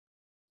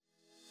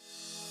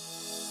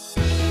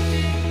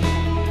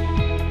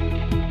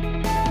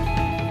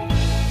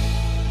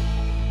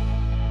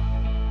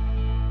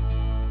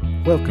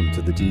Welcome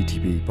to the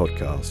DTB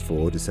podcast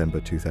for December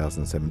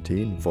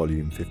 2017,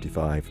 volume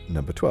 55,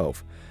 number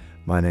 12.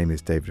 My name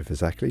is David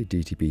Fazakli,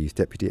 DTB's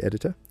deputy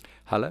editor.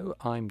 Hello,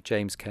 I'm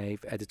James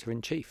Cave,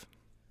 editor-in-chief.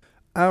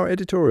 Our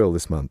editorial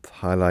this month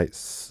highlights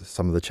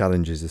some of the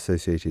challenges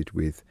associated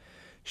with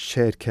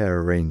shared care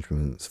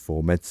arrangements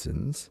for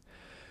medicines.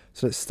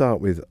 So let's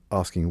start with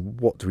asking,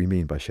 what do we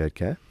mean by shared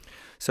care?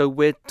 So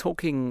we're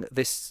talking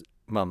this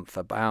month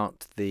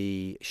about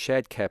the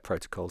shared care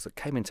protocols that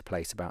came into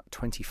place about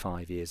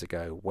 25 years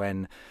ago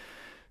when,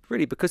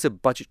 really because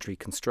of budgetary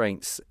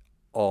constraints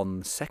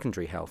on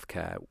secondary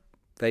healthcare,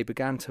 they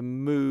began to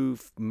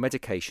move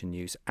medication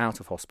use out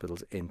of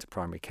hospitals into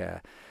primary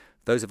care.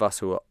 Those of us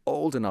who are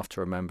old enough to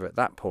remember at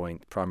that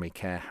point, primary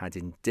care had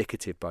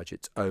indicative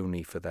budgets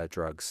only for their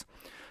drugs.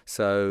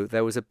 So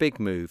there was a big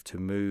move to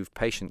move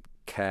patient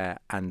care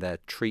and their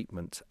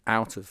treatment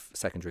out of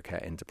secondary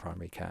care into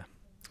primary care.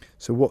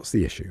 So what's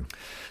the issue?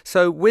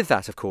 So with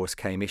that, of course,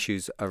 came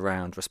issues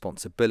around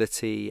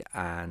responsibility,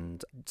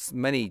 and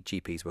many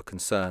GPs were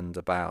concerned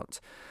about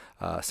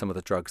some of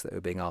the drugs that were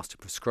being asked to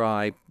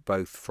prescribe,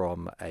 both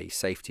from a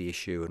safety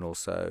issue and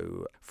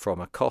also from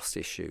a cost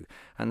issue.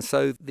 And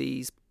so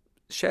these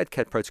shared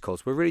care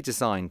protocols were really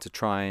designed to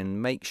try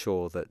and make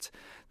sure that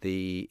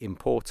the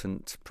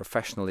important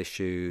professional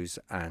issues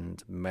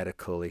and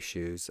medical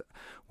issues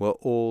were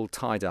all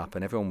tied up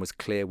and everyone was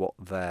clear what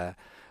their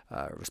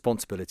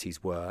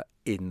responsibilities were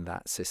in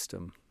that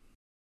system.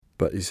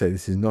 But you say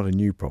this is not a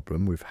new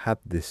problem. We've had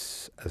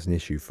this as an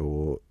issue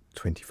for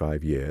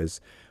 25 years,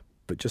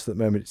 but just at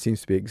the moment it seems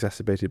to be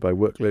exacerbated by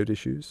workload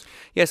issues.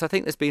 Yes, I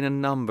think there's been a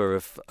number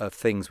of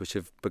things which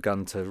have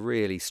begun to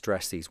really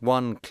stress these.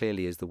 One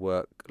clearly is the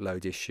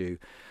workload issue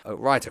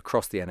right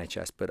across the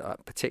NHS,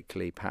 but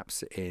particularly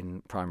perhaps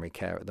in primary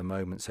care at the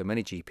moment. So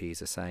many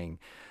GPs are saying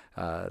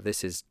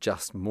this is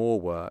just more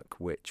work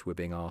which we're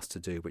being asked to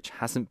do, which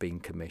hasn't been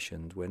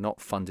commissioned. We're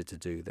not funded to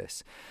do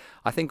this.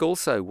 I think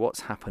also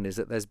what's happened is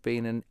that there's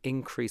been an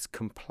increased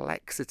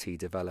complexity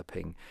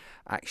developing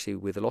actually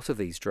with a lot of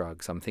these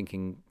drugs. I'm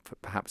thinking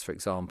perhaps, for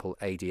example,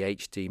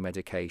 ADHD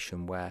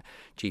medication, where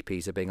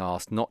GPs are being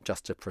asked not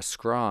just to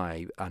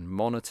prescribe and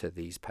monitor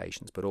these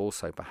patients, but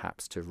also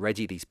perhaps to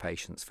ready these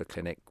patients for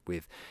clinic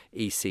with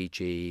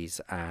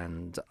ECGs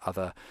and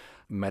other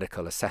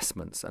medical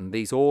assessments. And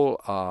these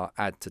all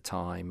add to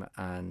time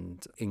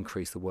and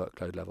increase the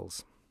workload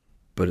levels.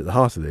 But at the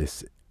heart of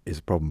this is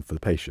a problem for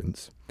the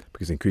patients,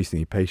 because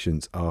increasingly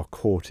patients are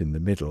caught in the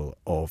middle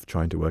of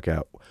trying to work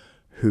out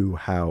who,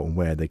 how and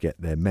where they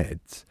get their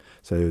meds.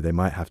 So they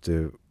might have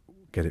to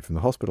get it from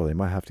the hospital, they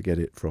might have to get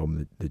it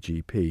from the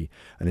GP.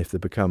 And if there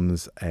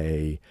becomes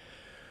a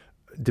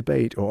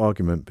debate or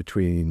argument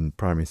between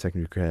primary and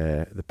secondary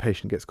care, the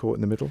patient gets caught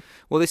in the middle?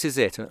 Well, this is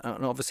it.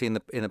 And obviously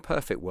in a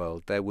perfect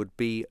world, there would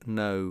be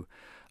no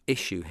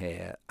issue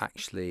here,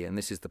 actually. And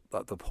this is the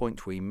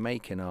point we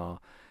make in our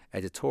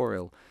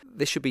editorial.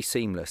 This should be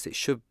seamless. It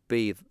should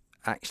be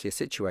actually a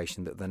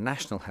situation that the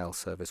National Health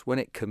Service, when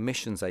it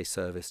commissions a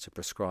service to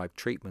prescribe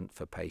treatment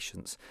for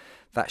patients,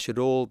 that should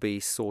all be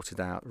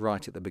sorted out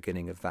right at the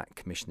beginning of that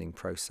commissioning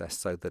process,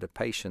 so that a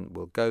patient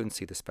will go and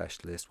see the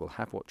specialist, will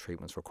have what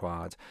treatment's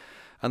required,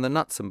 and the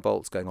nuts and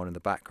bolts going on in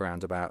the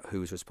background about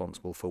who's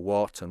responsible for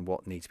what and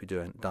what needs to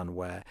be done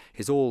where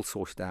is all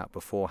sorted out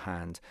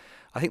beforehand.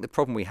 I think the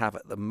problem we have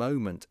at the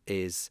moment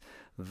is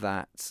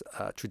that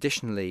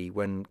traditionally,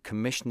 when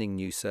commissioning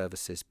new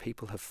services,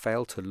 people have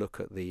failed to look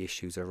at the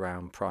issues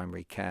around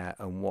primary care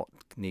and what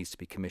needs to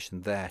be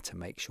commissioned there to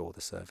make sure the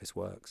service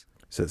works.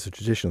 So it's a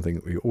traditional thing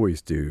that we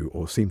always do,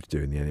 or seem to do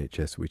in the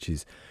NHS, which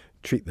is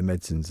treat the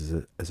medicines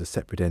as a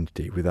separate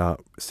entity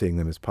without seeing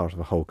them as part of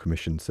a whole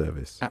commissioned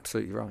service.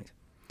 Absolutely right.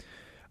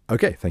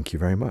 Okay, thank you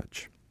very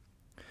much.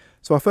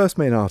 So our first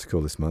main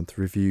article this month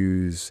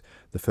reviews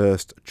the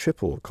first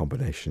triple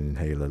combination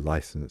inhaler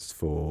licence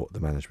for the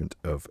management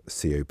of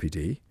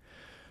COPD.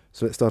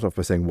 So let's start off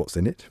by saying what's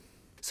in it.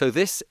 So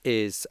this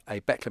is a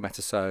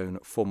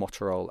beclometasone,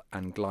 formoterol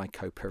and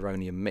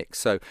glycopyrronium mix.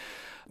 So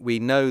we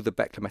know the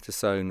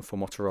beclometasone,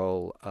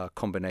 formoterol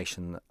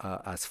combination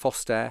as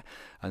Fostair.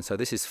 And so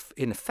this is,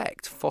 in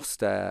effect,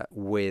 Fostair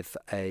with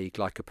a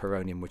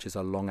glycopyrronium, which is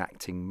a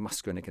long-acting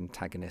muscarinic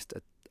antagonist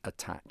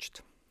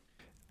attached.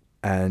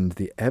 And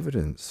the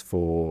evidence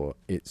for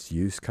its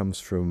use comes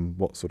from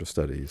what sort of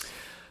studies?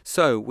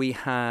 So we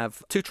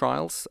have two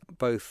trials,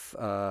 both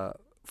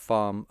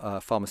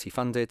pharmacy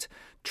funded,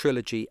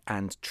 Trilogy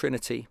and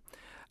Trinity.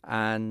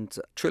 And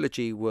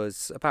Trilogy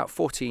was about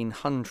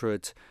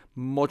 1,400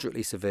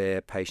 moderately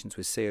severe patients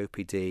with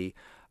COPD.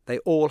 They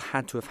all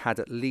had to have had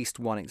at least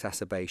one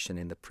exacerbation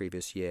in the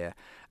previous year.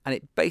 And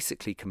it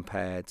basically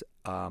compared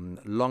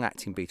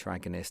long-acting beta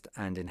agonist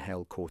and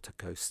inhaled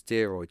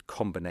corticosteroid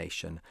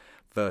combination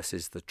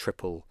versus the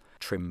triple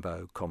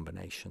Trimbo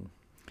combination.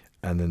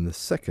 And then the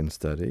second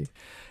study?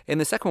 In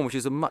the second one, which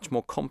is a much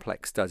more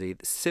complex study,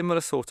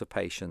 similar sort of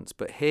patients,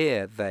 but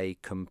here they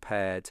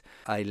compared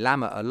a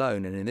LAMA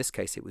alone, and in this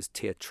case it was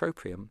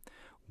tiotropium,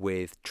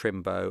 with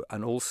Trimbo,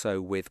 and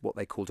also with what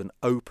they called an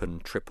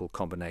open triple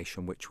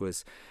combination, which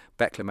was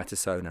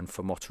beclometasone and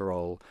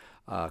formoterol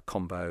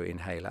combo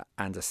inhaler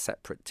and a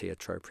separate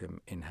tiotropium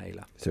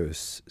inhaler. So a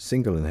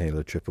single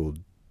inhaler triple,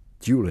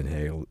 dual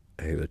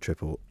inhaler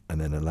triple,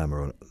 and then a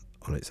LAMA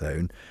on its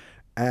own.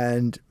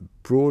 And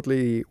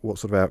broadly, what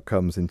sort of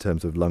outcomes in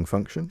terms of lung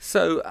function?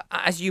 So,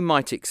 as you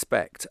might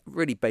expect,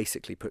 really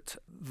basically put,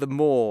 the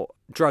more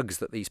drugs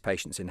that these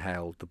patients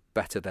inhaled, the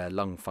better their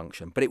lung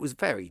function. But it was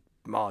very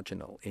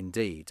marginal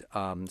indeed.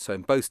 So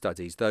in both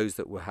studies, those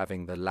that were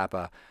having the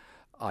LABA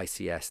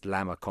ICS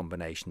LAMA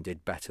combination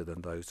did better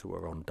than those who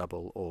were on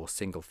double or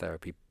single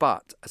therapy.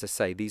 But as I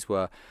say, these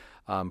were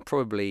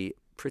probably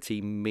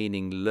pretty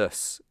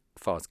meaningless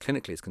as far as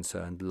clinically is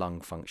concerned,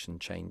 lung function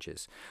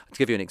changes. To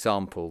give you an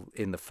example,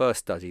 in the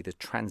first study, the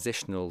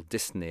transitional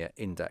dyspnea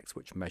index,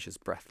 which measures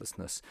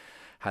breathlessness,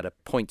 had a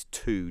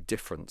 0.2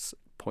 difference,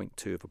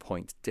 0.2 of a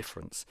point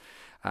difference.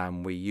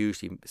 And we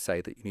usually say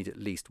that you need at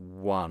least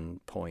 1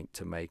 point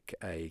to make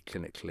a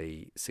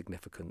clinically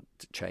significant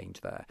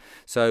change there.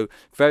 So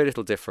very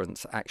little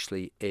difference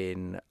actually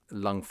in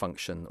lung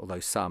function, although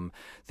some.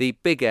 The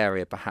big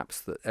area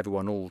perhaps that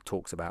everyone all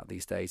talks about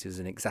these days is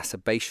an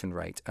exacerbation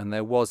rate. And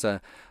there was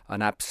an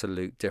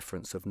absolute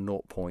difference of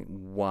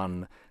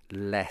 0.1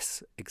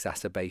 less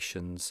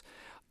exacerbations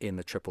in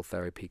the triple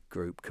therapy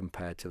group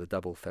compared to the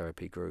double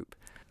therapy group.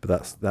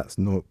 But that's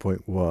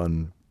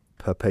 0.1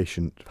 per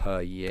patient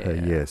per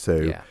year.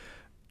 So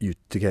you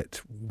to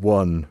get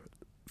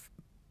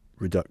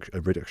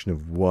a reduction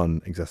of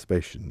one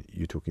exacerbation,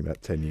 you're talking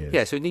about 10 years.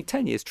 Yeah, so you need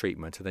 10 years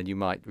treatment, and then you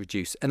might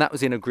reduce. And that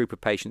was in a group of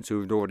patients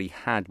who had already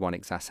had one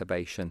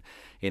exacerbation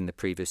in the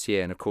previous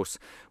year. And of course,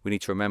 we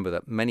need to remember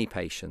that many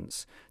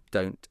patients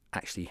don't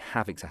actually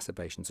have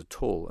exacerbations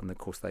at all, and of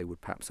course they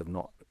would perhaps have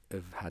not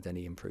have had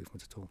any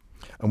improvement at all.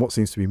 And what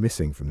seems to be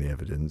missing from the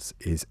evidence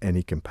is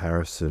any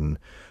comparison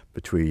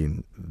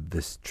between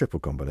this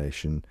triple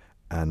combination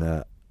and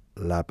a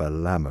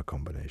LABA-LAMA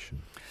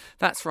combination.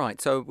 That's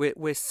right. So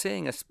we're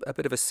seeing a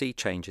bit of a sea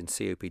change in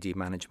COPD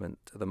management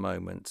at the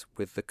moment,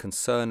 with the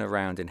concern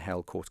around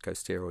inhaled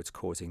corticosteroids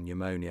causing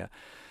pneumonia.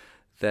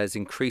 There's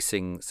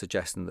increasing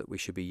suggestion that we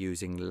should be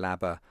using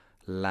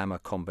LABA-LAMA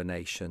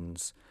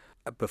combinations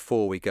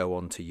before we go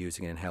on to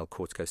using an inhaled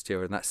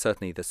corticosteroid, and that's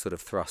certainly the sort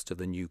of thrust of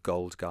the new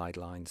GOLD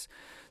guidelines.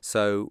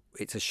 So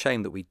it's a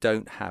shame that we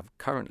don't have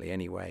currently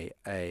anyway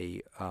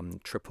a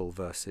triple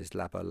versus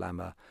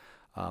LABA-LAMA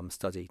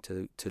study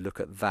to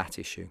look at that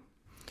issue.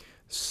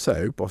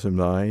 So bottom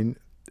line,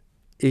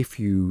 if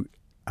you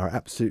are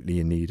absolutely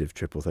in need of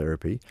triple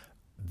therapy,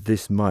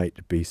 this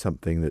might be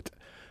something that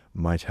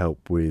might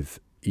help with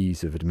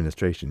ease of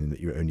administration in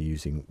that you're only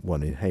using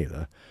one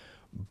inhaler,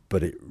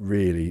 but it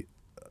really,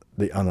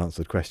 the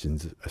unanswered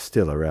questions are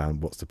still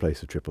around what's the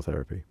place of triple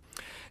therapy.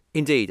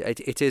 Indeed,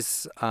 it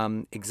is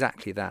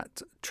exactly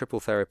that. Triple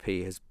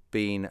therapy has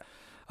been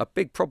a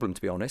big problem,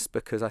 to be honest,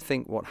 because I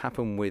think what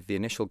happened with the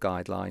initial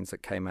guidelines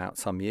that came out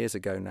some years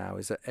ago now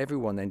is that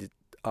everyone ended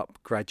up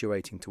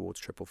graduating towards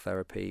triple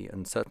therapy,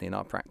 and certainly in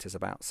our practice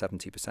about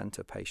 70%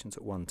 of patients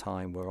at one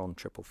time were on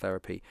triple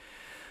therapy.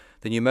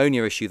 The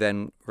pneumonia issue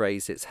then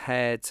raised its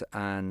head,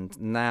 and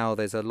now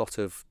there's a lot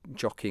of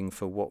jockeying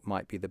for what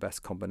might be the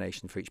best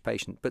combination for each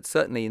patient. But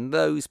certainly in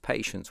those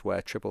patients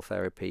where triple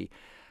therapy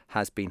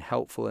has been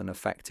helpful and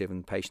effective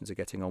and patients are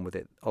getting on with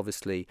it,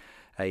 obviously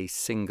a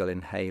single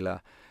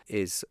inhaler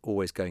is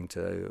always going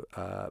to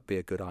be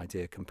a good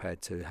idea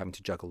compared to having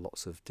to juggle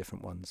lots of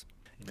different ones.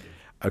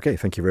 Okay,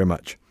 thank you very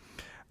much.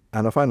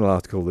 And our final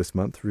article this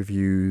month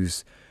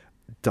reviews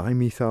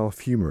dimethyl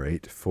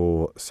fumarate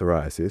for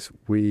psoriasis.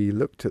 We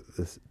looked at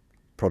this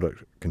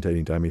product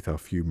containing dimethyl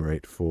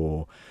fumarate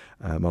for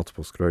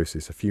multiple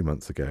sclerosis a few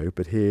months ago,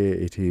 but here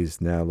it is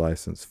now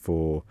licensed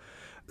for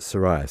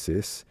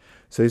psoriasis.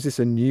 So is this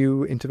a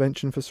new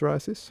intervention for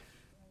psoriasis?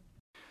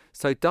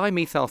 So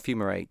dimethyl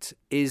fumarate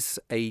is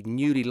a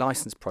newly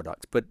licensed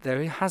product, but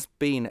there has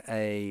been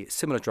a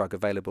similar drug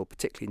available,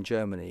 particularly in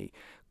Germany,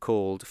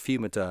 called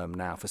Fumaderm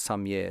now for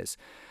some years.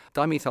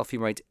 Dimethyl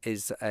fumarate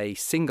is a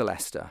single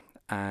ester,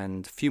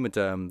 and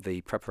Fumaderm,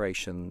 the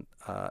preparation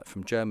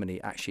from Germany,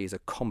 actually is a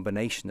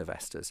combination of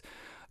esters.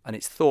 And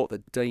it's thought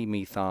that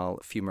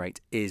dimethyl fumarate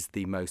is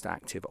the most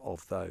active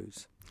of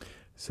those.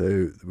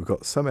 So we've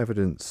got some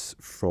evidence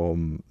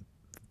from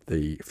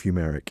the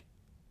fumaric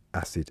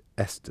acid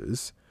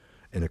esters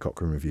in a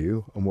Cochrane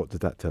review. And what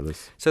did that tell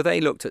us? So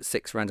they looked at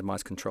 6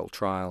 randomized controlled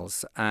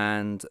trials,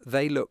 and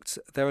there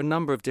are a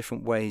number of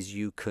different ways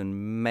you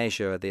can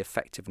measure the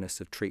effectiveness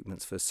of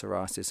treatments for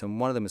psoriasis. And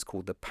one of them is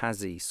called the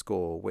PASI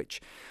score, which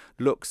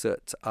looks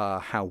at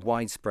how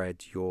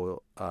widespread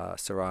your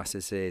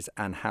psoriasis is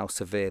and how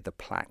severe the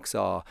plaques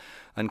are,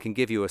 and can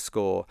give you a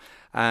score.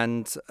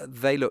 And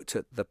they looked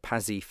at the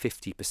PASI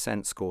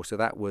 50% score, so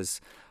that was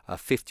a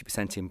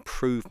 50%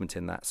 improvement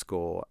in that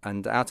score.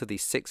 And out of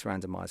these 6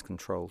 randomized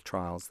controlled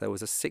trials, there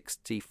was a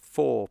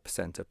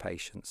 64% of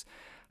patients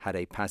had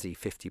a PASI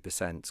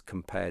 50%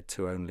 compared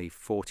to only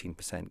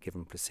 14%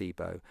 given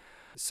placebo.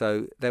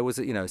 So there was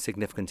a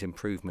significant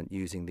improvement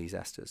using these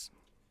esters.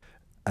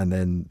 And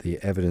then the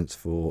evidence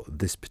for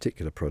this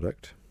particular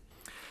product.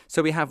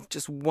 So we have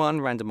just one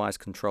randomized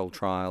control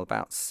trial,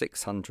 about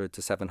 600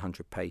 to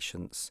 700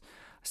 patients,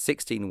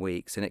 16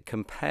 weeks, and it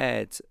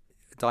compared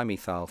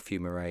dimethyl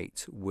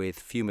fumarate with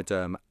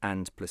Fumaderm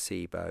and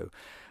placebo.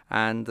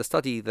 And the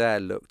study there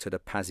looked at a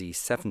PASI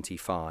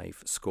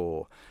 75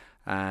 score,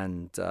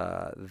 and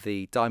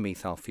the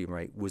dimethyl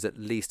fumarate was at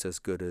least as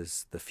good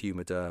as the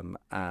Fumaderm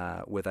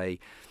with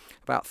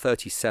about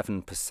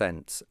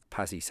 37%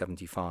 PASI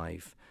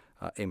 75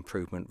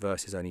 improvement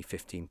versus only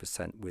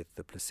 15% with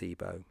the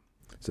placebo.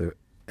 So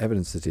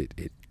evidence that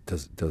it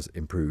does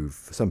improve,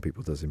 for some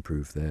people does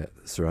improve their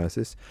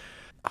psoriasis.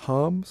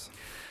 Harms?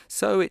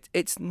 So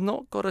it's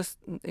not got a,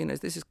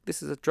 this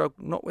is a drug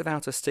not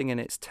without a sting in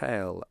its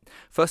tail.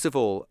 First of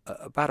all,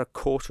 about a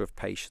quarter of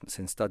patients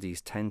in studies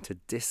tend to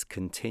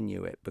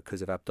discontinue it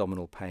because of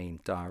abdominal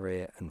pain,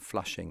 diarrhea and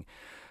flushing.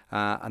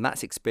 And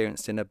that's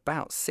experienced in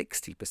about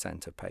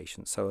 60% of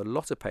patients. So a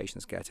lot of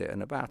patients get it,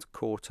 and about a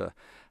quarter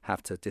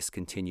have to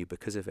discontinue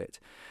because of it.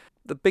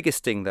 The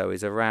biggest thing, though,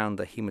 is around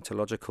the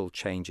hematological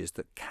changes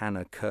that can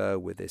occur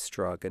with this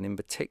drug. And in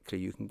particular,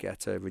 you can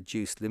get a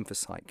reduced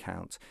lymphocyte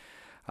count.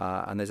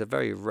 And there's a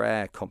very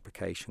rare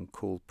complication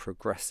called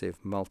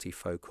progressive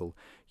multifocal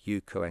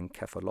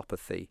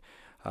leukoencephalopathy,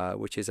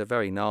 which is a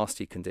very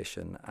nasty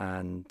condition,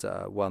 and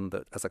one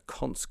that, as a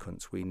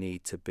consequence, we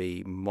need to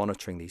be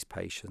monitoring these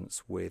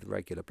patients with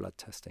regular blood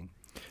testing.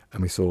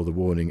 And we saw the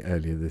warning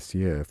earlier this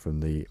year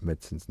from the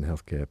Medicines and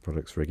Healthcare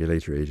Products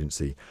Regulatory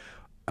Agency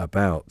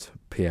about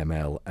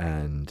PML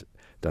and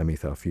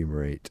dimethyl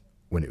fumarate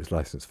when it was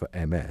licensed for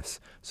MS.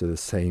 So the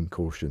same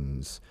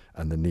cautions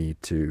and the need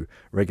to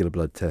regular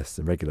blood tests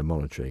and regular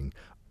monitoring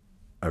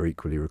are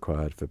equally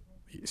required for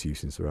its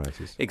use in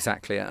psoriasis.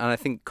 Exactly, and I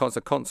think as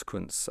a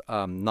consequence,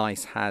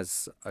 NICE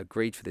has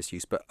agreed for this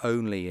use, but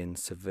only in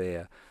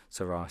severe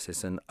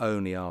psoriasis and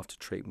only after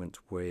treatment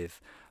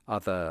with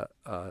other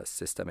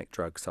systemic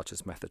drugs such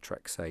as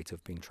methotrexate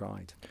have been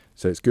tried.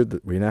 So it's good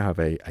that we now have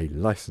a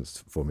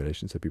licensed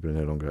formulation, so people are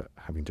no longer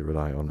having to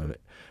rely on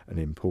an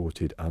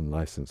imported,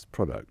 unlicensed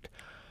product.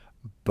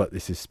 But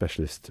this is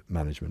specialist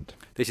management.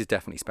 This is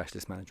definitely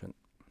specialist management.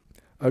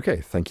 Okay,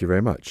 thank you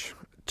very much.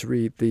 To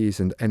read these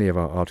and any of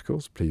our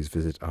articles, please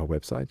visit our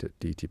website at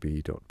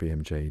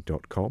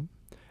dtb.bmj.com.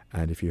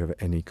 And if you have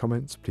any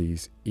comments,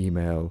 please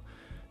email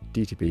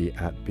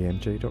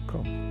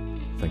dtb@bmj.com.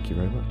 Thank you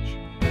very much.